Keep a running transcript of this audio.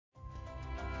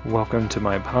Welcome to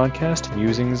my podcast,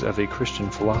 Musings of a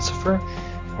Christian Philosopher,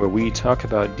 where we talk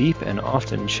about deep and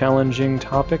often challenging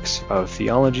topics of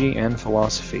theology and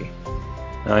philosophy.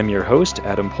 I'm your host,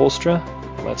 Adam Polstra.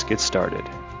 Let's get started.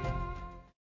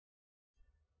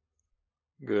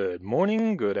 Good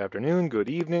morning, good afternoon, good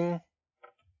evening.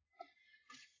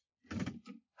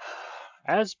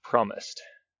 As promised,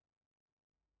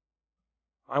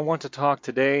 I want to talk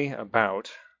today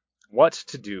about what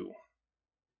to do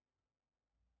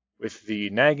with the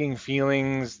nagging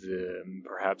feelings, the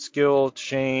perhaps guilt,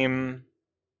 shame,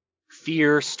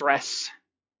 fear, stress,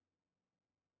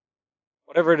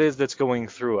 whatever it is that's going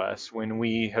through us when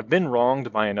we have been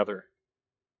wronged by another.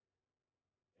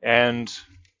 And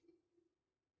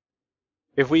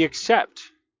if we accept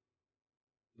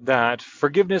that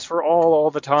forgiveness for all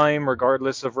the time,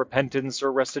 regardless of repentance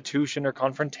or restitution or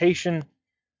confrontation,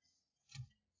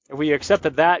 if we accept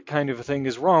that that kind of a thing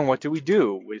is wrong, what do we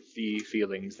do with the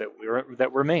feelings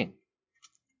that remain?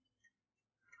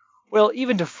 Well,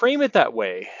 even to frame it that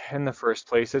way in the first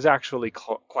place is actually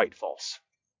quite false.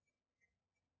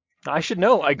 I should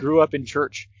know, I grew up in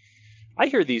church. I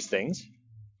hear these things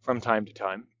from time to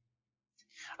time.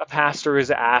 A pastor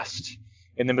is asked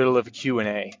in the middle of a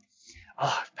Q&A,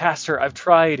 Pastor, I've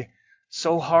tried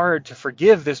so hard to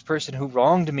forgive this person who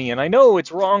wronged me, and I know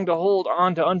it's wrong to hold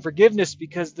on to unforgiveness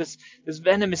because this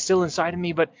venom is still inside of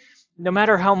me, but no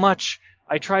matter how much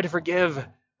I try to forgive,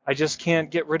 I just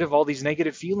can't get rid of all these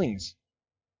negative feelings.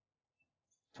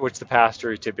 To which the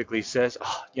pastor typically says,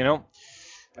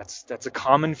 that's a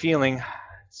common feeling.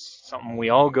 It's something we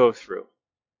all go through.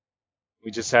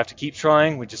 We just have to keep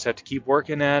trying. We just have to keep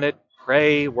working at it,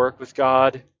 pray, work with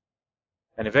God,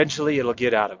 and eventually it'll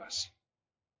get out of us.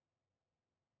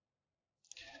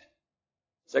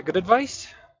 Is that good advice?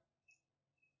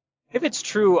 If it's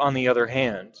true, on the other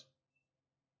hand,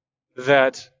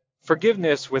 that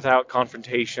forgiveness without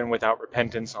confrontation, without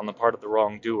repentance on the part of the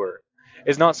wrongdoer,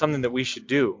 is not something that we should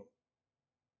do,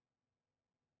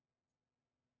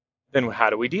 then how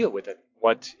do we deal with it?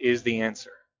 What is the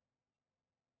answer?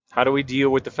 How do we deal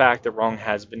with the fact that wrong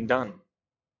has been done?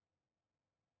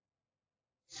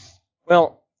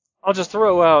 Well, I'll just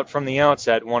throw out from the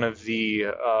outset one of the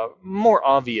more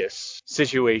obvious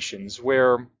situations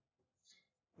where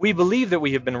we believe that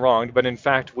we have been wronged, but in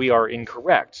fact we are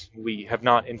incorrect. We have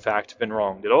not in fact been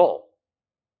wronged at all.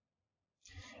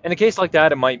 In a case like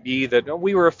that, it might be that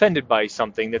we were offended by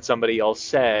something that somebody else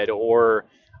said, or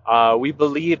we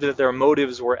believed that their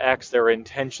motives were X, their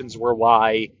intentions were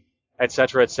Y,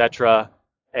 etc.,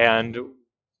 and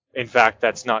in fact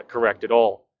that's not correct at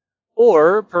all.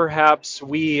 Or perhaps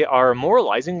we are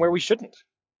moralizing where we shouldn't.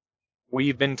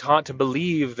 We've been taught to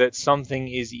believe that something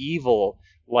is evil,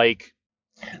 like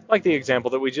the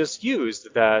example that we just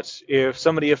used, that if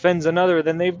somebody offends another,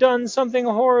 then they've done something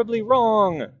horribly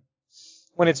wrong,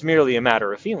 when it's merely a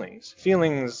matter of feelings.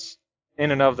 Feelings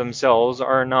in and of themselves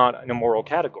are not an immoral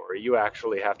category. You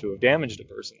actually have to have damaged a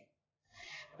person.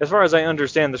 As far as I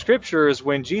understand the scriptures,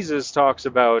 when Jesus talks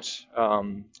about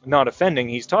not offending,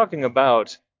 he's talking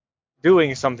about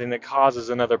doing something that causes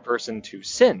another person to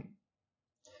sin,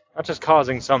 not just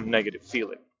causing some negative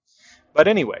feeling. But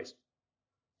anyways,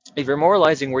 if you're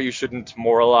moralizing where you shouldn't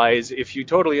moralize, if you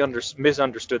totally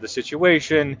misunderstood the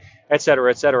situation,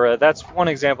 etc., that's one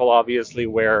example, obviously,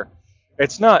 where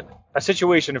it's not a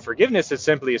situation of forgiveness, it's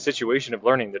simply a situation of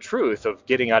learning the truth, of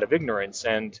getting out of ignorance,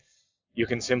 and you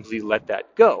can simply let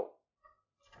that go.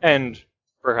 And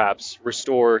perhaps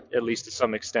restore, at least to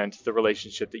some extent, the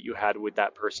relationship that you had with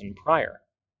that person prior.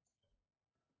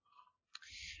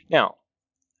 Now,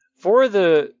 for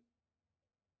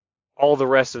all the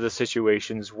rest of the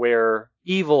situations where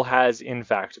evil has in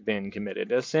fact been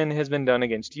committed, a sin has been done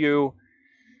against you,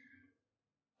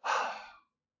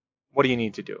 what do you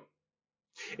need to do?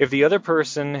 If the other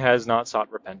person has not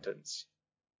sought repentance,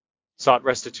 sought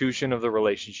restitution of the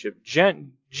relationship,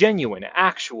 genuine,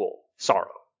 actual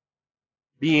sorrow,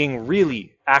 being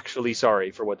really, actually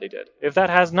sorry for what they did, if that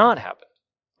has not happened,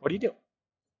 what do you do?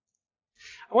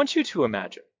 I want you to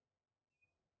imagine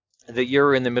that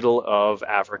you're in the middle of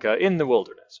Africa in the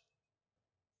wilderness.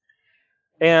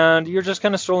 And you're just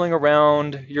kind of strolling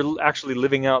around. You're actually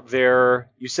living out there.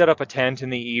 You set up a tent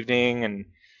in the evening and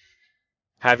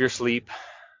have your sleep.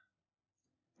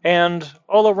 And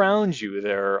all around you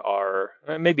there are,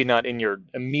 maybe not in your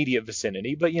immediate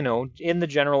vicinity, but in the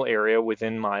general area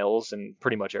within miles in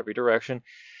pretty much every direction,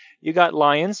 you got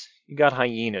lions, you got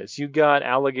hyenas, you got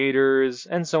alligators,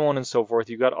 and so on and so forth.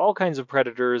 You got all kinds of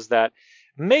predators that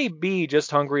may be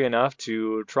just hungry enough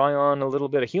to try on a little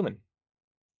bit of human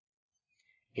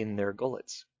in their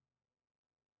gullets.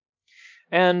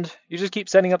 And you just keep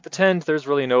setting up the tent. There's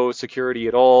really no security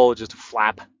at all, just a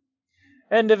flap.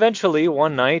 And eventually,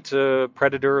 one night, a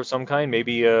predator of some kind,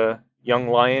 maybe a young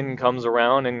lion, comes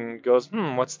around and goes,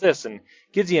 what's this? And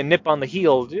gives you a nip on the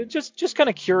heel. Just kind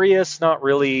of curious, not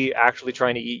really actually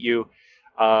trying to eat you.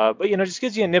 But, just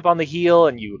gives you a nip on the heel,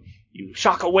 and you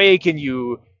shock awake, and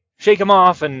you shake him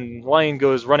off, and the lion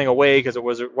goes running away because it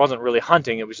wasn't really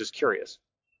hunting, it was just curious.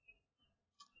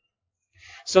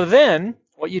 So then,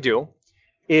 what you do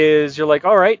is you're like,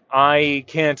 all right, I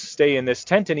can't stay in this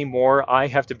tent anymore. I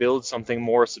have to build something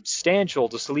more substantial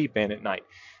to sleep in at night.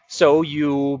 So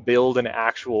you build an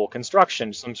actual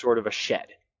construction, some sort of a shed,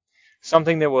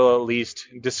 something that will at least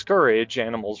discourage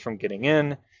animals from getting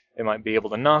in. They might be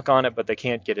able to knock on it, but they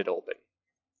can't get it open.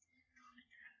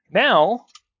 Now,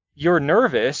 you're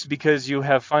nervous because you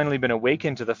have finally been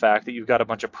awakened to the fact that you've got a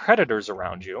bunch of predators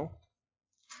around you,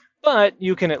 but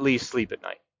you can at least sleep at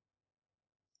night.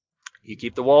 You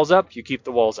keep the walls up, you keep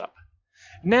the walls up.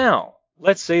 Now,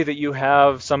 let's say that you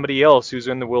have somebody else who's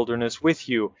in the wilderness with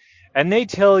you, and they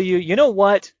tell you, you know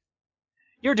what?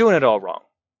 You're doing it all wrong.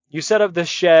 You set up this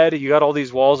shed, you got all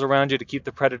these walls around you to keep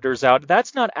the predators out.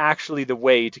 That's not actually the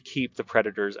way to keep the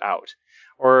predators out,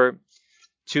 or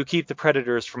to keep the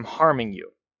predators from harming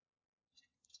you.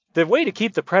 The way to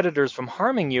keep the predators from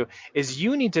harming you is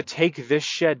you need to take this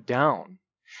shed down.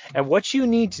 And what you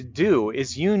need to do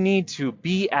is you need to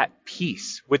be at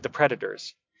peace with the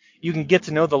predators. You can get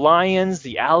to know the lions,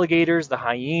 the alligators, the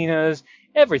hyenas,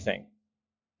 everything.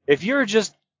 If you're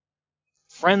just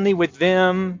friendly with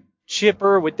them,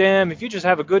 chipper with them, if you just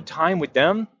have a good time with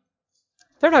them,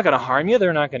 they're not going to harm you.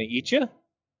 They're not going to eat you.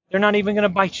 They're not even going to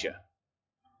bite you.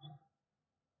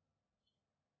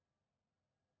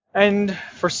 And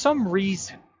for some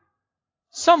reason,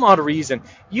 some odd reason,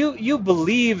 you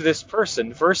believe this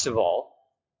person, first of all,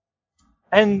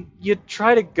 and you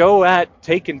try to go at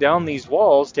taking down these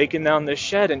walls, taking down this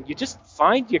shed, and you just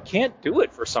find you can't do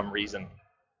it for some reason.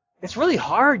 It's really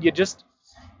hard. You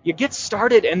get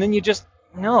started, and then you just,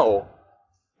 no.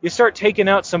 You start taking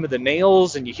out some of the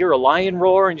nails, and you hear a lion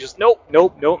roar, and you just, nope,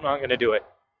 not going to do it.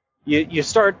 You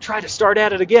try to start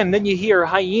at it again, and then you hear a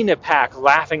hyena pack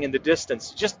laughing in the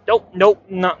distance. Just, nope,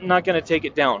 not going to take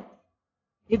it down.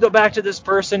 You go back to this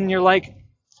person, and you're like,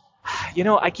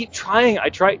 I keep trying.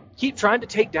 Keep trying to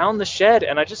take down the shed,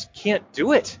 and I just can't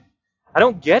do it. I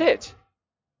don't get it.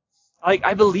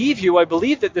 I believe you. I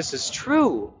believe that this is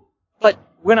true. But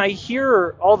when I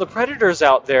hear all the predators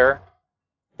out there,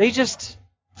 they just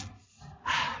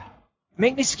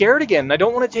make me scared again. I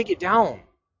don't want to take it down.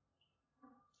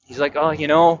 He's like, oh,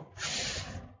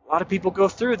 a lot of people go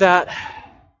through that.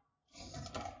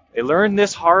 They learn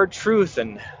this hard truth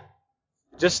and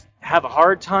just have a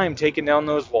hard time taking down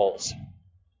those walls.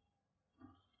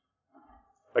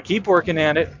 But keep working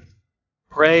at it.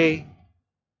 Pray.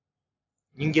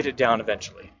 You can get it down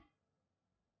eventually.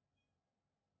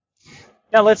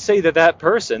 Now, let's say that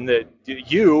person, that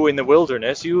you in the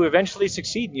wilderness, you eventually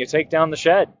succeed and you take down the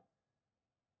shed.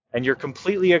 And you're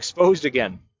completely exposed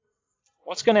again.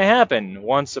 What's going to happen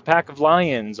once a pack of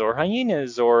lions or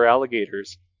hyenas or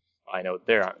alligators, I know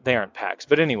they aren't packs,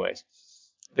 but anyways,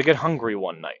 they get hungry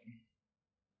one night?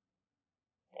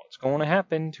 What's going to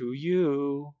happen to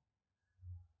you?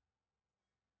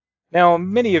 Now,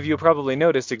 many of you probably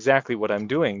noticed exactly what I'm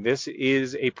doing. This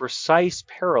is a precise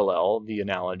parallel, the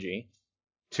analogy,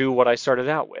 to what I started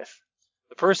out with.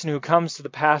 The person who comes to the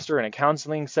pastor in a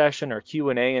counseling session or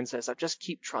Q&A and says, I just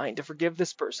keep trying to forgive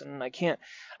this person and I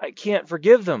can't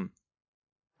forgive them.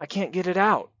 I can't get it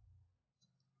out.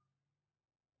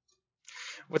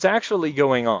 What's actually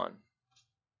going on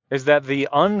is that the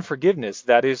unforgiveness,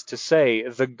 that is to say,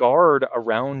 the guard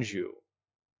around you,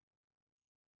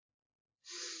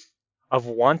 of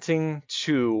wanting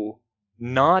to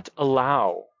not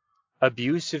allow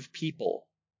abusive people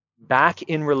back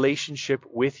in relationship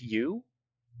with you,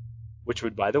 which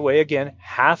would, by the way, again,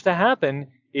 have to happen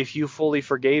if you fully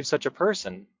forgave such a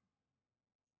person,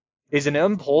 is an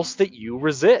impulse that you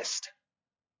resist.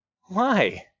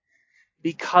 Why?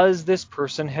 Because this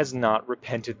person has not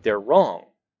repented their wrong.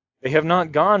 They have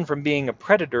not gone from being a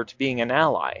predator to being an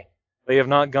ally. They have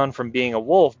not gone from being a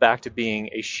wolf back to being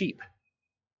a sheep.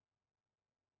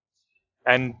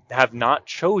 And have not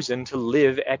chosen to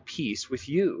live at peace with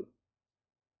you.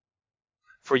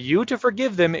 For you to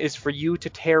forgive them is for you to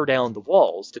tear down the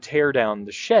walls, to tear down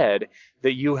the shed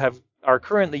that you are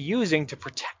currently using to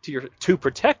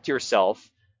protect yourself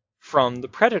from the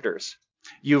predators.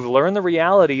 You've learned the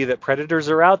reality that predators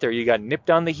are out there. You got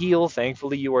nipped on the heel.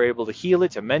 Thankfully, you were able to heal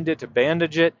it, to mend it, to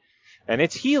bandage it, and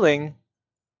it's healing,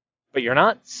 but you're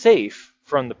not safe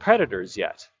from the predators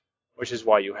yet. which is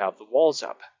why you have the walls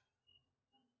up.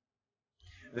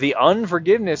 The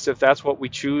unforgiveness, if that's what we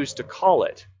choose to call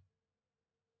it,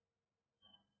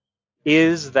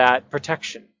 is that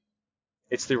protection.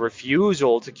 It's the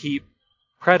refusal to keep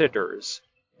predators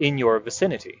in your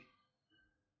vicinity.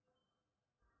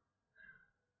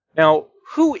 Now,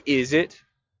 who is it?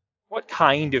 What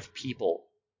kind of people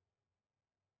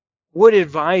would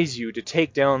advise you to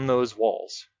take down those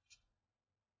walls?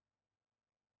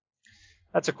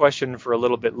 That's a question for a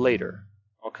little bit later.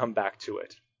 I'll come back to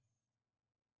it.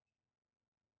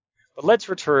 But let's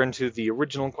return to the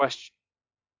original question.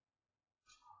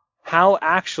 How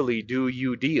actually do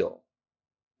you deal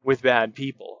with bad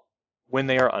people when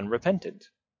they are unrepentant?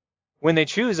 When they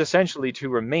choose essentially to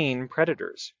remain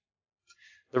predators?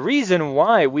 The reason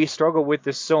why we struggle with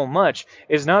this so much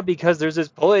is not because there's this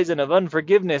poison of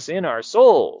unforgiveness in our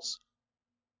souls.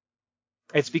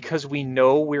 It's because we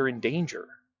know we're in danger.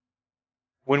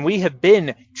 When we have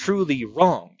been truly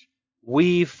wronged,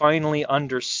 we finally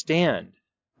understand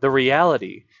the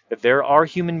reality that there are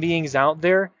human beings out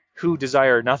there who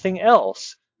desire nothing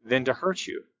else than to hurt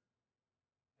you.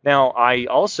 Now, I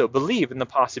also believe in the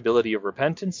possibility of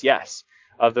repentance, yes,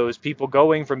 of those people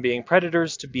going from being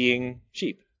predators to being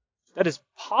sheep. That is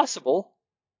possible,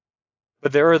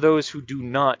 but there are those who do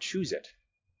not choose it.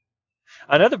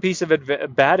 Another piece of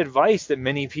bad advice that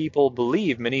many people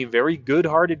believe, many very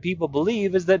good-hearted people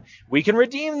believe, is that we can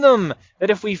redeem them. That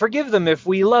if we forgive them, if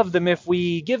we love them, if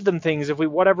we give them things, if we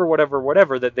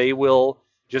whatever, that they will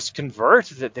just convert,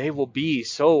 that they will be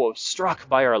so struck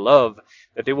by our love,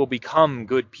 that they will become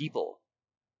good people.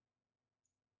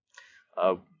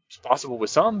 It's possible with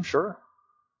some, sure.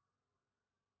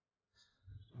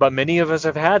 But many of us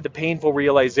have had the painful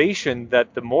realization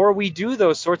that the more we do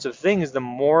those sorts of things, the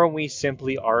more we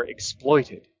simply are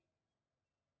exploited.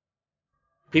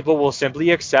 People will simply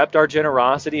accept our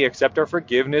generosity, accept our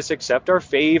forgiveness, accept our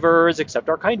favors, accept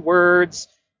our kind words,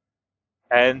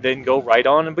 and then go right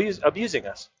on abusing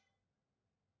us.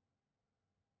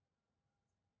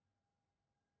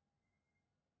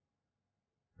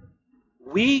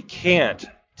 We can't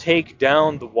take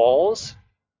down the walls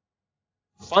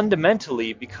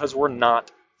fundamentally because we're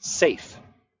not safe.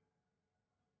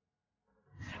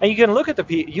 And you can look at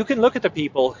the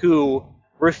people who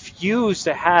refuse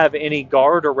to have any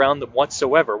guard around them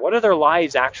whatsoever. What are their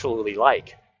lives actually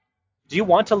like? Do you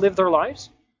want to live their lives?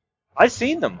 I've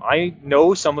seen them. I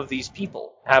know some of these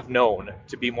people, have known,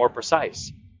 to be more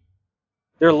precise.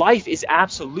 Their life is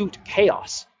absolute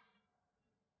chaos.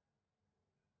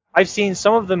 I've seen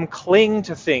some of them cling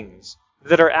to things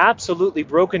that are absolutely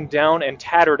broken down and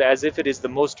tattered as if it is the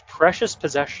most precious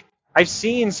possession. I've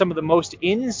seen some of the most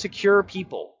insecure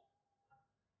people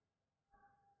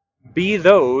be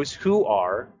those who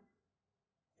are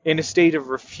in a state of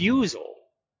refusal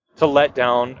to let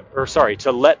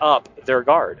up their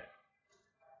guard.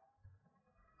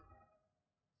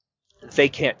 They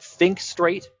can't think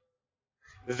straight.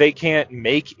 They can't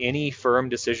make any firm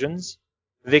decisions.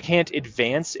 They can't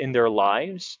advance in their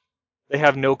lives. They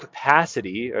have no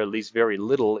capacity, or at least very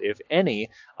little, if any,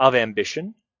 of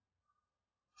ambition.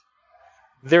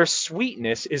 Their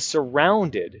sweetness is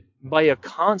surrounded by a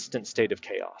constant state of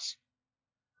chaos.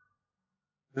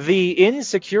 The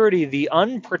insecurity, the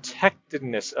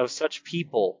unprotectedness of such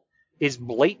people is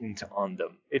blatant on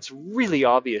them. It's really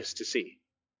obvious to see.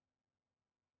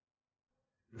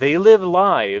 They live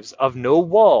lives of no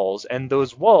walls, and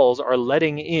those walls are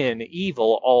letting in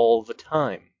evil all the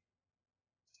time.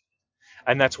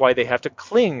 And that's why they have to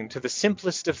cling to the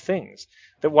simplest of things.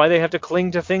 That's why they have to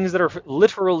cling to things that are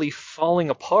literally falling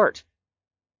apart.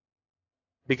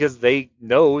 Because they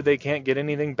know they can't get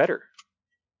anything better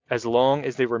as long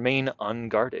as they remain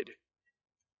unguarded.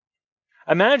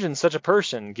 Imagine such a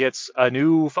person gets a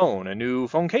new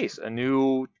phone case, a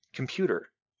new computer.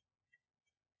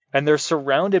 And they're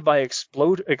surrounded by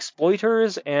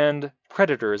exploiters and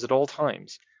predators at all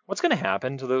times. What's going to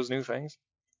happen to those new things?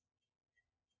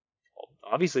 Well,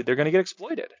 obviously, they're going to get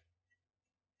exploited.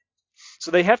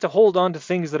 So they have to hold on to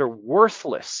things that are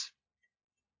worthless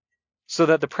so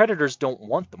that the predators don't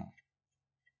want them.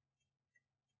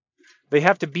 They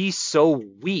have to be so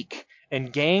weak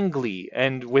and gangly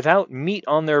and without meat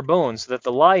on their bones so that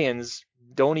the lions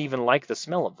don't even like the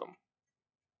smell of them.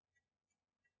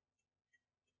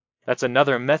 That's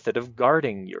another method of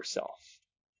guarding yourself.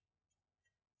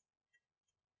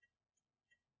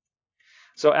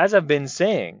 So as I've been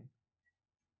saying,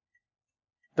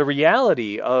 the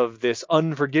reality of this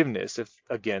unforgiveness, if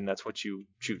again that's what you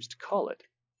choose to call it,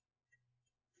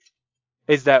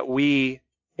 is that we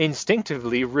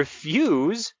instinctively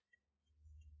refuse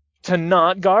to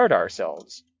not guard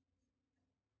ourselves.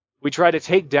 We try to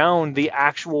take down the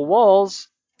actual walls,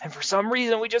 and for some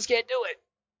reason we just can't do it.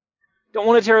 Don't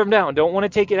want to tear them down, don't want to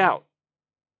take it out.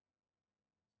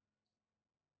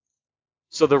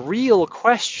 So the real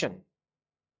question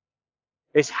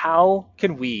is, how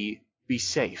can we be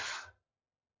safe?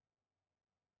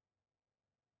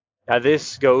 Now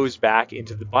this goes back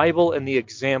into the Bible and the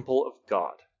example of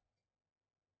God.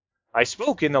 I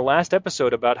spoke in the last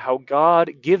episode about how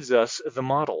God gives us the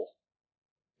model.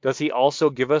 Does he also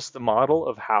give us the model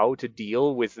of how to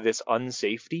deal with this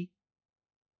unsafety?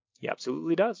 He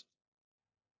absolutely does.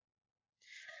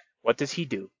 What does he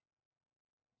do?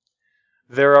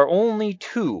 There are only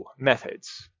two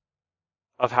methods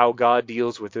of how God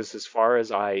deals with this as far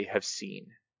as I have seen.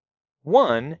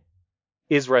 One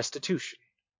is restitution,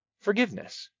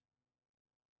 forgiveness.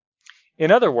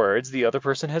 In other words, the other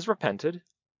person has repented,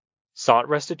 sought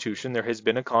restitution, there has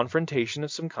been a confrontation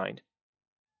of some kind.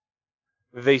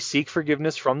 They seek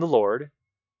forgiveness from the Lord,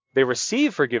 they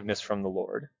receive forgiveness from the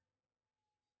Lord,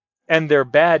 and their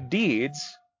bad deeds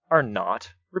are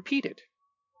not repeated.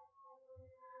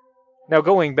 Now,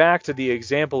 going back to the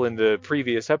example in the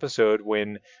previous episode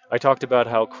when I talked about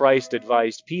how Christ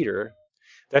advised Peter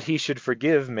that he should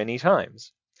forgive many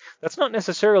times, that's not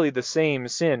necessarily the same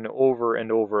sin over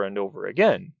and over and over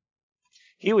again.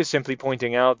 He was simply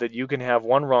pointing out that you can have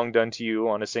one wrong done to you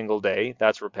on a single day,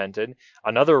 that's repented.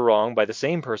 Another wrong by the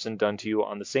same person done to you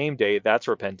on the same day, that's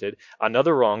repented.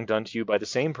 Another wrong done to you by the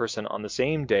same person on the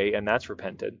same day, and that's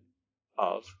repented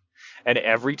of. And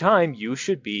every time you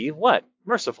should be what?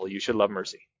 Merciful. You should love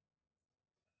mercy.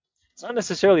 It's not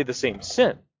necessarily the same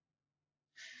sin.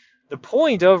 The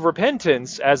point of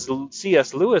repentance, as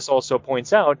C.S. Lewis also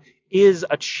points out, is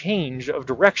a change of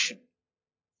direction.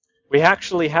 We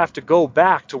actually have to go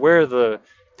back to where the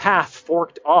path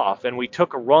forked off and we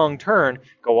took a wrong turn,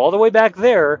 go all the way back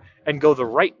there, and go the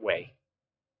right way.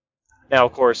 Now,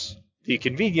 of course, the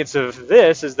convenience of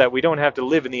this is that we don't have to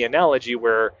live in the analogy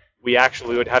where we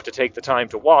actually would have to take the time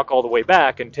to walk all the way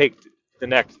back and take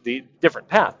the different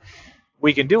path.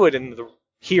 We can do it in the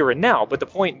here and now, but the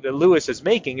point that Lewis is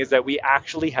making is that we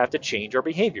actually have to change our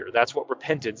behavior. That's what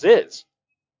repentance is.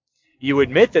 You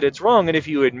admit that it's wrong, and if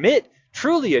you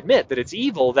truly admit that it's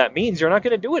evil, that means you're not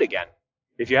going to do it again.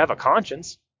 If you have a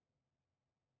conscience,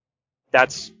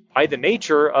 that's by the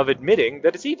nature of admitting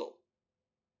that it's evil.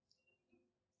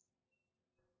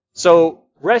 So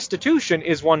restitution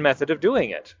is one method of doing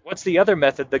it. What's the other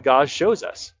method that God shows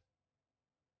us?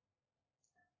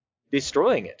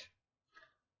 Destroying it.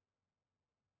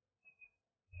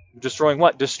 Destroying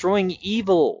what? Destroying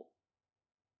evil.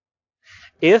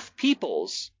 If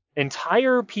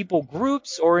entire people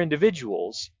groups or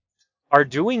individuals, are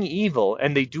doing evil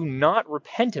and they do not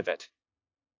repent of it,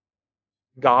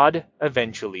 God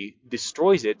eventually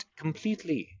destroys it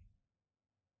completely.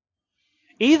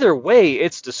 Either way,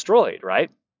 it's destroyed,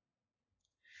 right?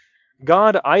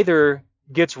 God either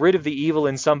gets rid of the evil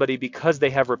in somebody because they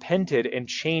have repented and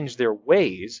changed their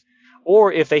ways,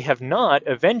 or if they have not,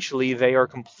 eventually they are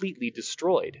completely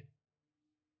destroyed.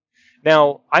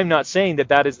 Now, I'm not saying that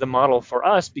that is the model for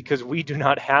us because we do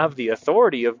not have the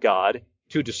authority of God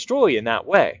to destroy in that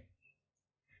way.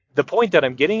 The point that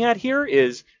I'm getting at here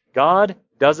is God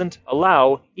doesn't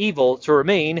allow evil to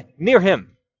remain near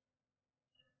him.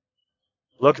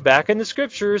 Look back in the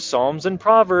scriptures, Psalms and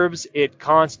Proverbs, it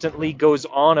constantly goes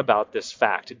on about this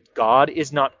fact. God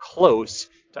is not close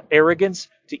to arrogance,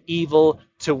 to evil,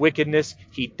 to wickedness.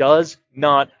 He does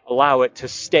not allow it to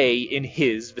stay in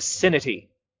his vicinity.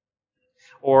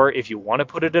 Or if you want to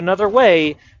put it another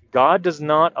way, God does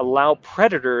not allow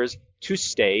predators to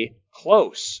stay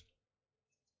close.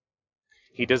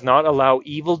 He does not allow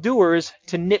evildoers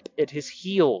to nip at his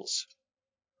heels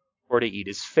or to eat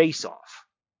his face off.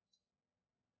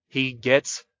 He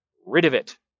gets rid of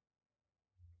it.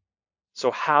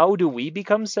 So how do we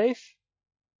become safe?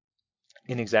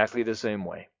 In exactly the same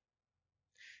way.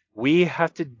 We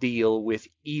have to deal with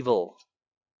evil.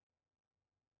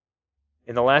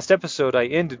 In the last episode, I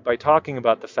ended by talking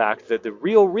about the fact that the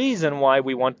real reason why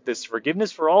we want this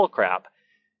forgiveness for all crap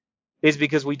is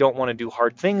because we don't want to do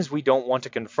hard things. We don't want to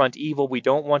confront evil. We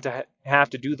don't want to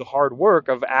have to do the hard work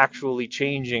of actually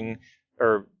changing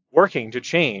or working to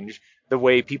change the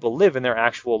way people live in their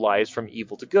actual lives from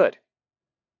evil to good.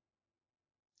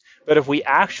 But if we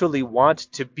actually want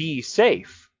to be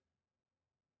safe,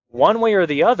 one way or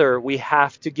the other, we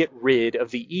have to get rid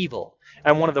of the evil.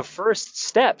 And one of the first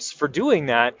steps for doing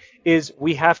that is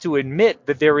we have to admit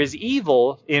that there is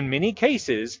evil in many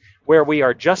cases where we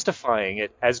are justifying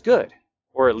it as good,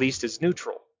 or at least as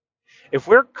neutral. If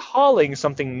we're calling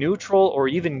something neutral or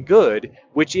even good,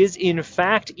 which is in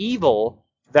fact evil,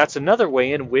 That's another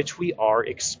way in which we are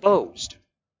exposed.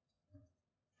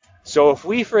 So if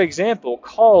we, for example,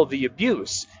 call the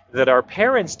abuse that our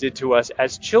parents did to us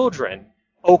as children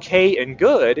okay and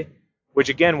good, which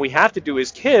again we have to do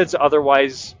as kids,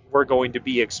 otherwise we're going to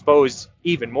be exposed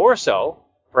even more so,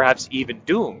 perhaps even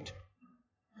doomed.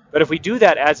 But if we do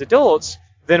that as adults,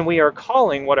 then we are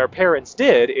calling what our parents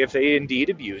did, if they indeed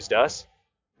abused us,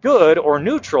 good or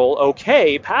neutral,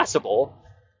 okay, passable,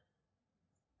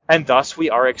 and thus we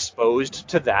are exposed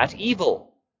to that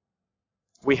evil.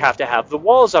 We have to have the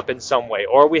walls up in some way,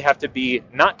 or we have to be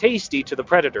not tasty to the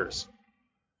predators.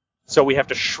 So we have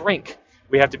to shrink.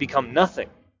 We have to become nothing,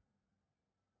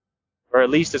 or at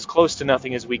least as close to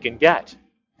nothing as we can get.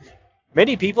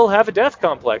 Many people have a death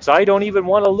complex. I don't even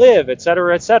want to live,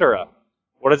 etc., etc.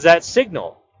 What does that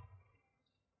signal?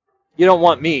 You don't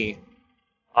want me.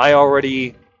 I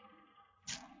already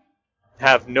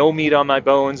have no meat on my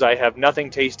bones. I have nothing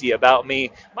tasty about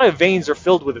me. My veins are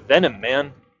filled with venom,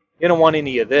 man. You don't want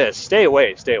any of this. Stay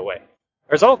away, stay away.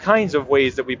 There's all kinds of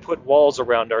ways that we put walls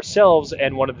around ourselves,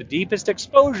 and one of the deepest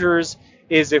exposures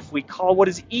is if we call what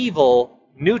is evil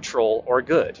neutral or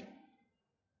good.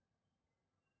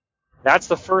 That's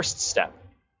the first step.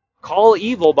 Call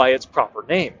evil by its proper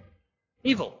name.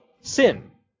 Evil, sin,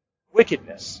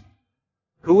 wickedness.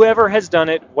 Whoever has done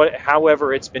it,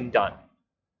 however it's been done.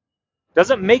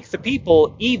 Doesn't make the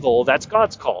people evil, that's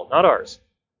God's call, not ours.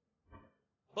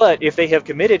 But if they have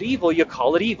committed evil, you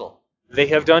call it evil. They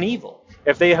have done evil.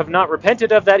 If they have not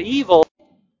repented of that evil,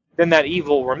 then that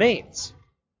evil remains.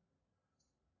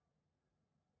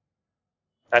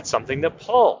 That's something that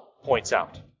Paul points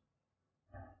out.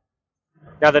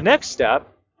 Now the next step,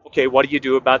 okay, what do you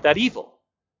do about that evil?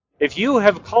 If you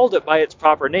have called it by its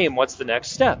proper name, what's the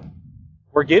next step?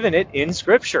 We're given it in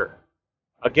Scripture.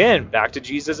 Again, back to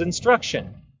Jesus'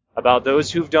 instruction about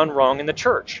those who've done wrong in the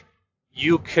church.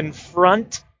 You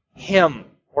confront him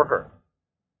or her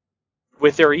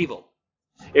with their evil.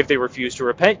 If they refuse to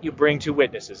repent, you bring two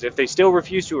witnesses. If they still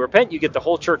refuse to repent, you get the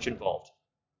whole church involved.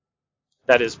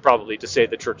 That is probably to say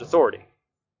the church authority.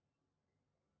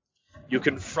 You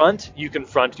confront.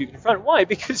 Why?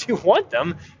 Because you want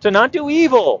them to not do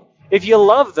evil. If you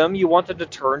love them, you want them to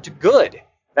turn to good.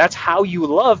 That's how you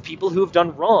love people who have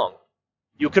done wrong.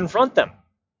 You confront them.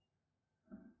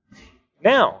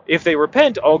 Now, if they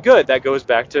repent, all good. That goes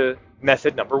back to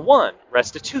method number 1,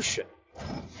 restitution.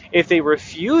 If they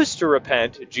refuse to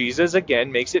repent, Jesus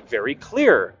again makes it very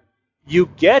clear. You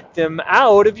get them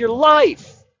out of your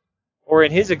life. Or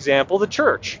in his example, the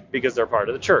church, because they're part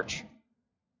of the church.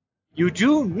 You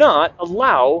do not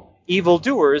allow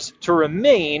evildoers to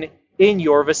remain in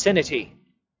your vicinity.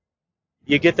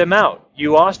 You get them out.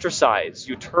 You ostracize.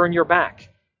 You turn your back.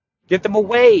 Get them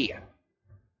away.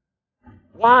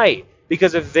 Why?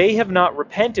 Because if they have not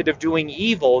repented of doing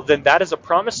evil, then that is a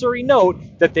promissory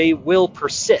note that they will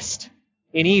persist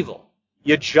in evil.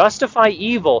 You justify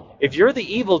evil. If you're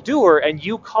the evildoer and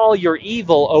you call your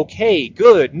evil okay,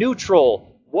 good,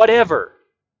 neutral, whatever,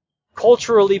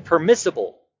 culturally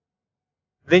permissible,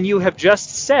 then you have just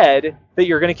said that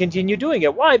you're going to continue doing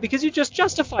it. Why? Because you just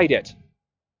justified it.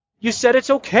 You said it's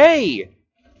okay.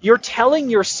 You're telling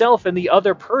yourself and the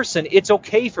other person it's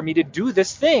okay for me to do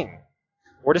this thing,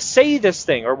 or to say this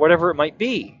thing, or whatever it might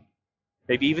be.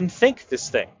 Maybe even think this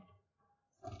thing.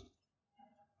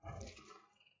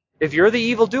 If you're the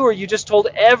evildoer, you just told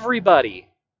everybody,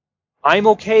 I'm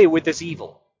okay with this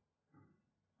evil.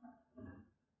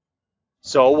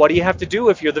 So what do you have to do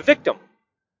if you're the victim?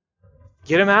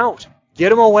 Get him out.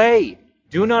 Get him away.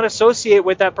 Do not associate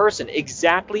with that person,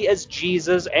 exactly as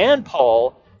Jesus and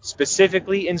Paul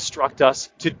specifically instruct us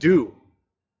to do.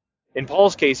 In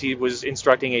Paul's case, he was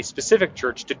instructing a specific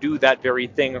church to do that very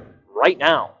thing right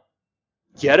now.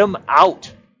 Get them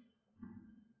out.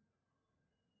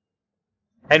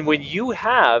 And when you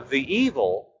have the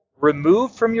evil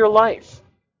removed from your life,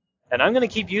 and I'm going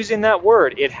to keep using that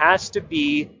word, it has to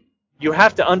be, you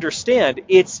have to understand,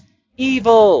 it's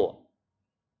evil.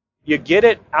 You get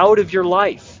it out of your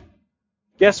life.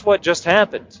 Guess what just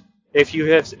happened? If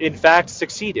you have in fact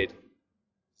succeeded,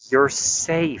 you're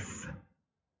safe.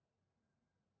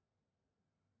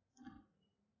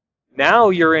 Now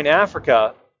you're in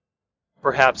Africa,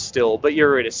 perhaps still, but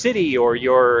you're in a city, or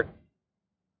you're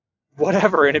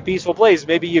whatever, in a peaceful place.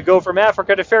 Maybe you go from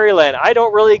Africa to fairyland. I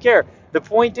don't really care. The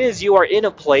point is, you are in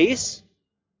a place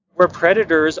where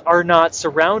predators are not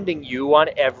surrounding you on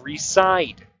every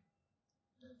side.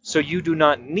 So you do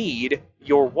not need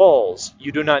your walls.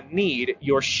 You do not need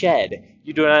your shed.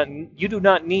 You do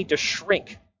not need to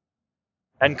shrink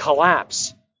and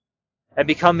collapse and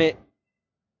become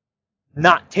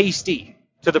not tasty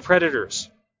to the predators.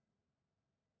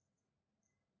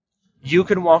 You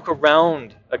can walk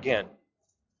around again.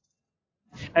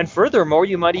 And furthermore,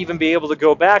 you might even be able to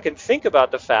go back and think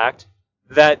about the fact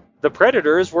that the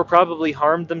predators were probably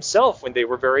harmed themselves when they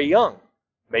were very young.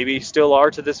 Maybe still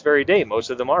are to this very day. Most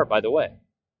of them are, by the way.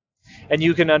 And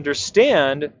you can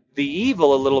understand the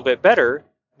evil a little bit better,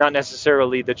 not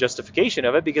necessarily the justification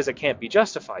of it, because it can't be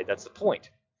justified. That's the point.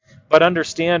 But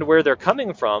understand where they're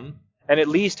coming from and at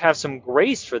least have some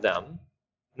grace for them.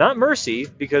 Not mercy,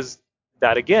 because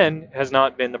that, again, has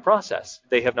not been the process.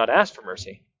 They have not asked for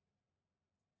mercy.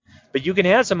 But you can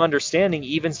have some understanding,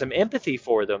 even some empathy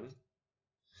for them,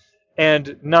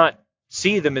 and not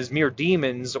see them as mere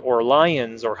demons or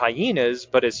lions or hyenas,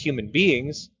 but as human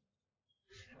beings.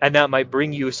 And that might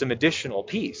bring you some additional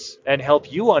peace and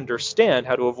help you understand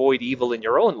how to avoid evil in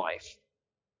your own life.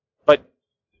 But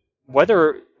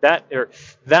whether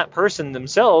that person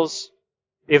themselves,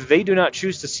 if they do not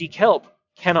choose to seek help,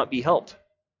 cannot be helped.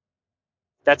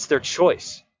 That's their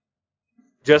choice.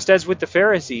 Just as with the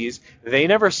Pharisees, they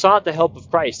never sought the help of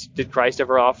Christ. Did Christ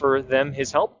ever offer them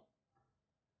his help?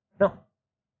 No.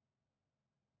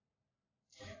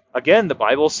 Again, the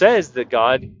Bible says that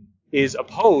God is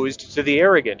opposed to the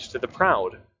arrogant, to the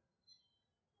proud.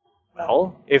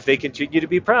 Well, if they continue to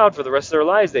be proud for the rest of their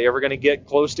lives, they ever going to get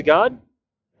close to God?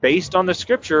 Based on the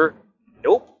scripture,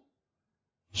 nope.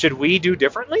 Should we do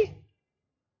differently?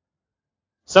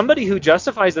 Somebody who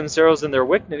justifies themselves in their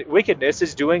wickedness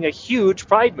is doing a huge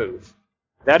pride move.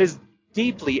 That is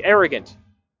deeply arrogant.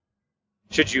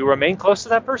 Should you remain close to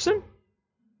that person?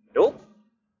 Nope.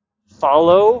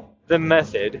 Follow the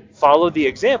method, follow the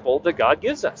example that God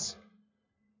gives us.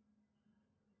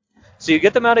 So you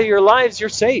get them out of your lives, you're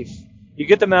safe. You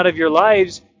get them out of your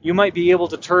lives, you might be able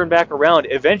to turn back around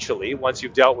eventually once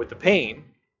you've dealt with the pain,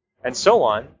 and so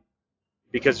on,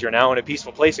 because you're now in a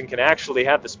peaceful place and can actually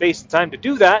have the space and time to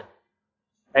do that,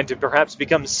 and to perhaps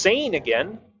become sane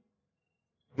again.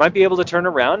 Might be able to turn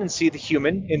around and see the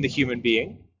human in the human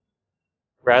being,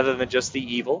 rather than just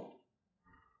the evil.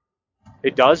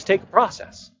 It does take a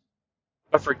process.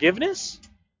 But forgiveness?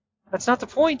 That's not the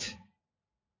point.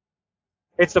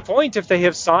 It's the point if they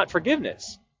have sought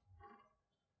forgiveness.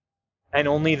 And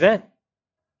only then.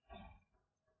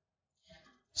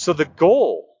 So the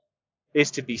goal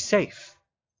is to be safe.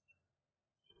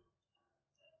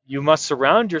 You must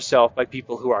surround yourself by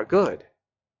people who are good,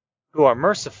 who are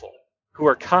merciful, who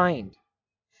are kind,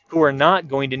 who are not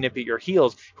going to nip at your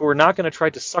heels, who are not going to try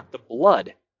to suck the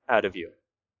blood out of you.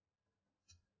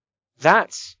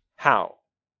 That's how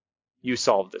you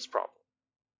solve this problem.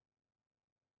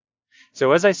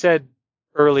 So as I said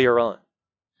earlier on,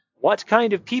 what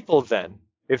kind of people then,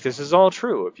 if this is all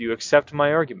true, if you accept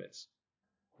my arguments,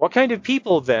 what kind of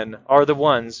people then are the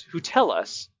ones who tell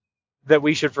us that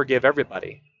we should forgive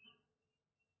everybody?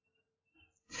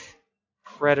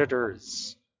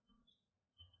 Predators.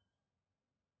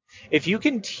 If you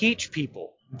can teach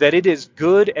people that it is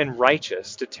good and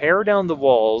righteous to tear down the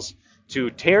walls, to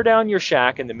tear down your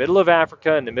shack in the middle of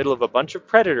Africa, in the middle of a bunch of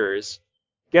predators,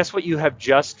 guess what you have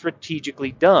just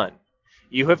strategically done?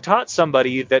 You have taught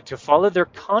somebody that to follow their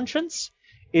conscience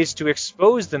is to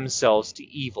expose themselves to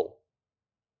evil.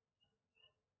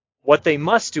 What they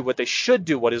must do, what they should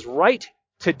do, what is right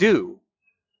to do,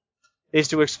 is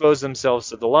to expose themselves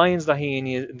to the lions, the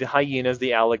hyenas,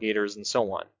 the alligators, and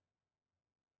so on.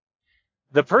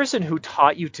 The person who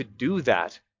taught you to do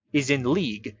that is in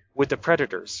league with the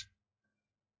predators.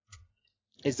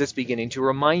 Is this beginning to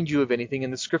remind you of anything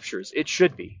in the scriptures? It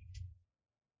should be.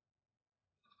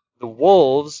 The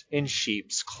wolves in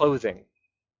sheep's clothing.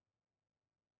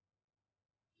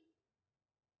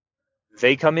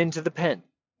 They come into the pen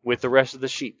with the rest of the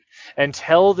sheep and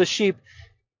tell the sheep,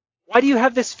 why do you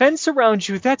have this fence around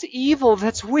you? That's evil.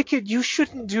 That's wicked. You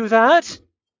shouldn't do that.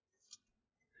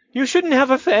 You shouldn't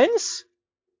have a fence.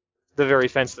 The very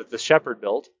fence that the shepherd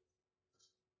built.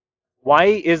 Why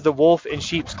is the wolf in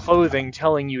sheep's clothing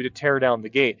telling you to tear down the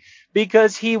gate?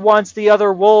 Because he wants the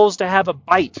other wolves to have a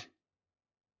bite,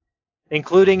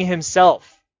 including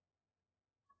himself.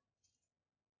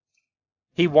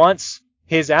 He wants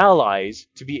his allies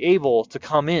to be able to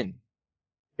come in.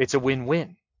 It's a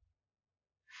win-win.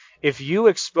 If you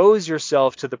expose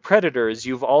yourself to the predators,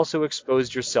 you've also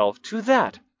exposed yourself to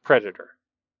that predator.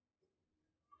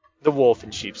 The wolf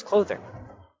in sheep's clothing.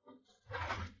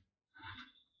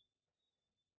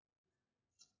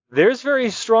 There's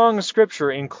very strong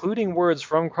scripture, including words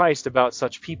from Christ about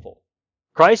such people.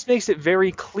 Christ makes it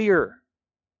very clear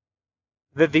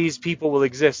that these people will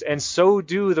exist, and so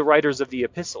do the writers of the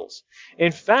epistles.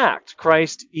 In fact,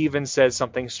 Christ even says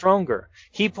something stronger.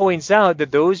 He points out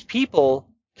that those people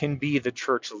can be the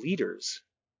church leaders.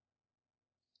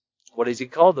 What does he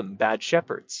call them? Bad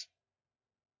shepherds.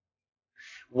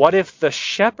 What if the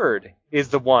shepherd is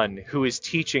the one who is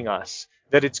teaching us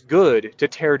that it's good to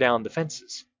tear down the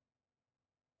fences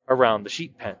around the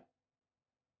sheep pen?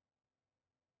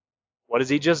 What has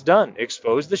he just done?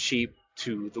 Exposed the sheep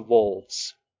to the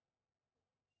wolves.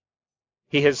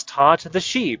 He has taught the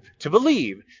sheep to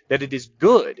believe that it is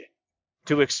good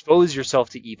to expose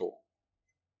yourself to evil.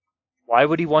 Why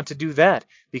would he want to do that?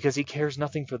 Because he cares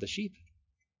nothing for the sheep.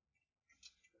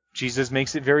 Jesus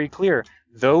makes it very clear.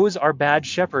 Those are bad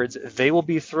shepherds. They will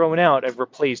be thrown out and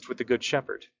replaced with the good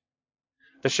shepherd.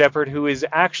 The shepherd who is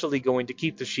actually going to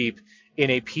keep the sheep in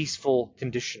a peaceful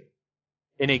condition,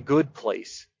 in a good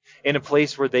place, in a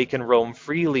place where they can roam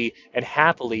freely and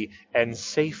happily and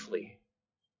safely.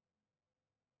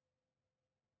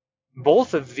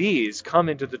 Both of these come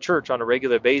into the church on a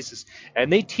regular basis,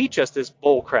 and they teach us this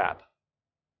bull crap.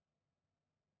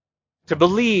 To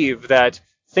believe that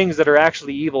things that are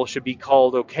actually evil should be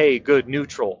called okay, good,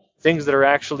 neutral. Things that are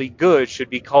actually good should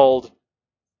be called,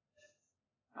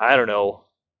 I don't know,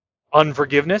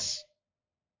 unforgiveness.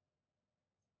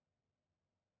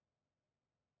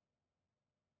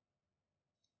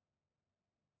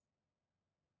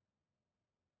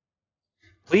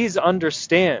 Please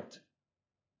understand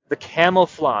the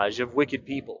camouflage of wicked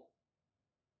people.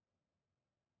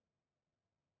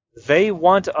 They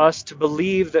want us to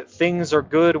believe that things are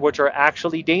good which are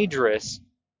actually dangerous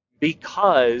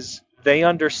because they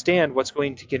understand what's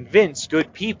going to convince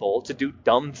good people to do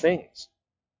dumb things.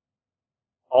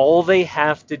 All they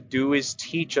have to do is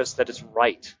teach us that it's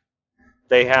right.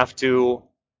 They have to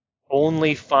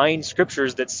only find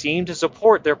scriptures that seem to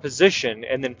support their position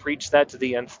and then preach that to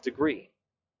the nth degree.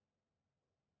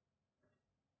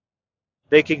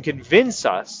 They can convince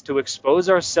us to expose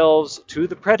ourselves to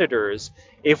the predators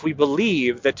if we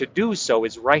believe that to do so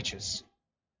is righteous.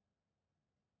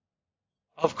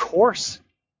 Of course.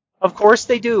 Of course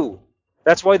they do.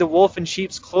 That's why the wolf in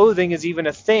sheep's clothing is even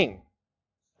a thing.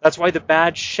 That's why the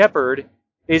bad shepherd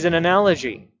is an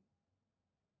analogy.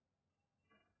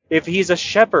 If he's a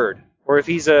shepherd, or if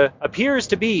he's appears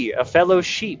to be a fellow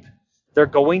sheep, they're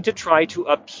going to try to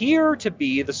appear to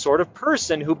be the sort of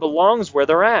person who belongs where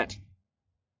they're at.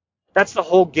 That's the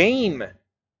whole game.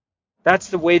 That's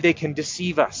the way they can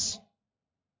deceive us.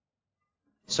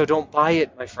 So don't buy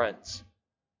it, my friends.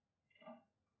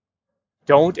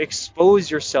 Don't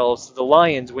expose yourselves to the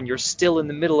lions when you're still in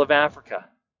the middle of Africa.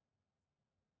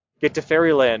 Get to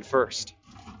fairyland first.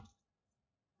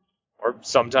 Or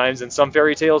sometimes in some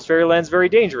fairy tales, fairyland's very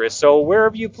dangerous. So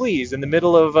wherever you please, in the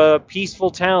middle of a peaceful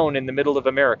town in the middle of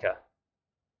America.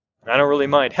 I don't really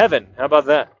mind. Heaven, how about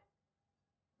that?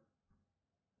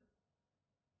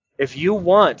 If you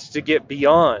want to get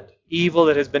beyond evil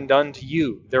that has been done to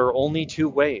you, there are only two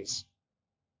ways.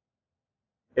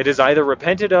 It is either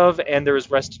repented of and there is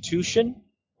restitution,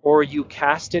 or you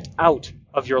cast it out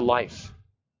of your life.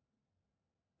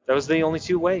 Those are the only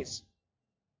two ways.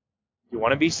 You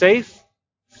want to be safe?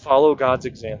 Follow God's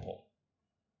example.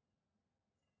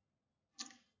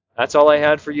 That's all I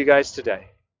had for you guys today.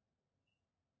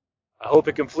 I hope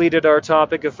it completed our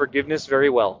topic of forgiveness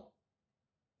very well.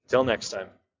 Till next time.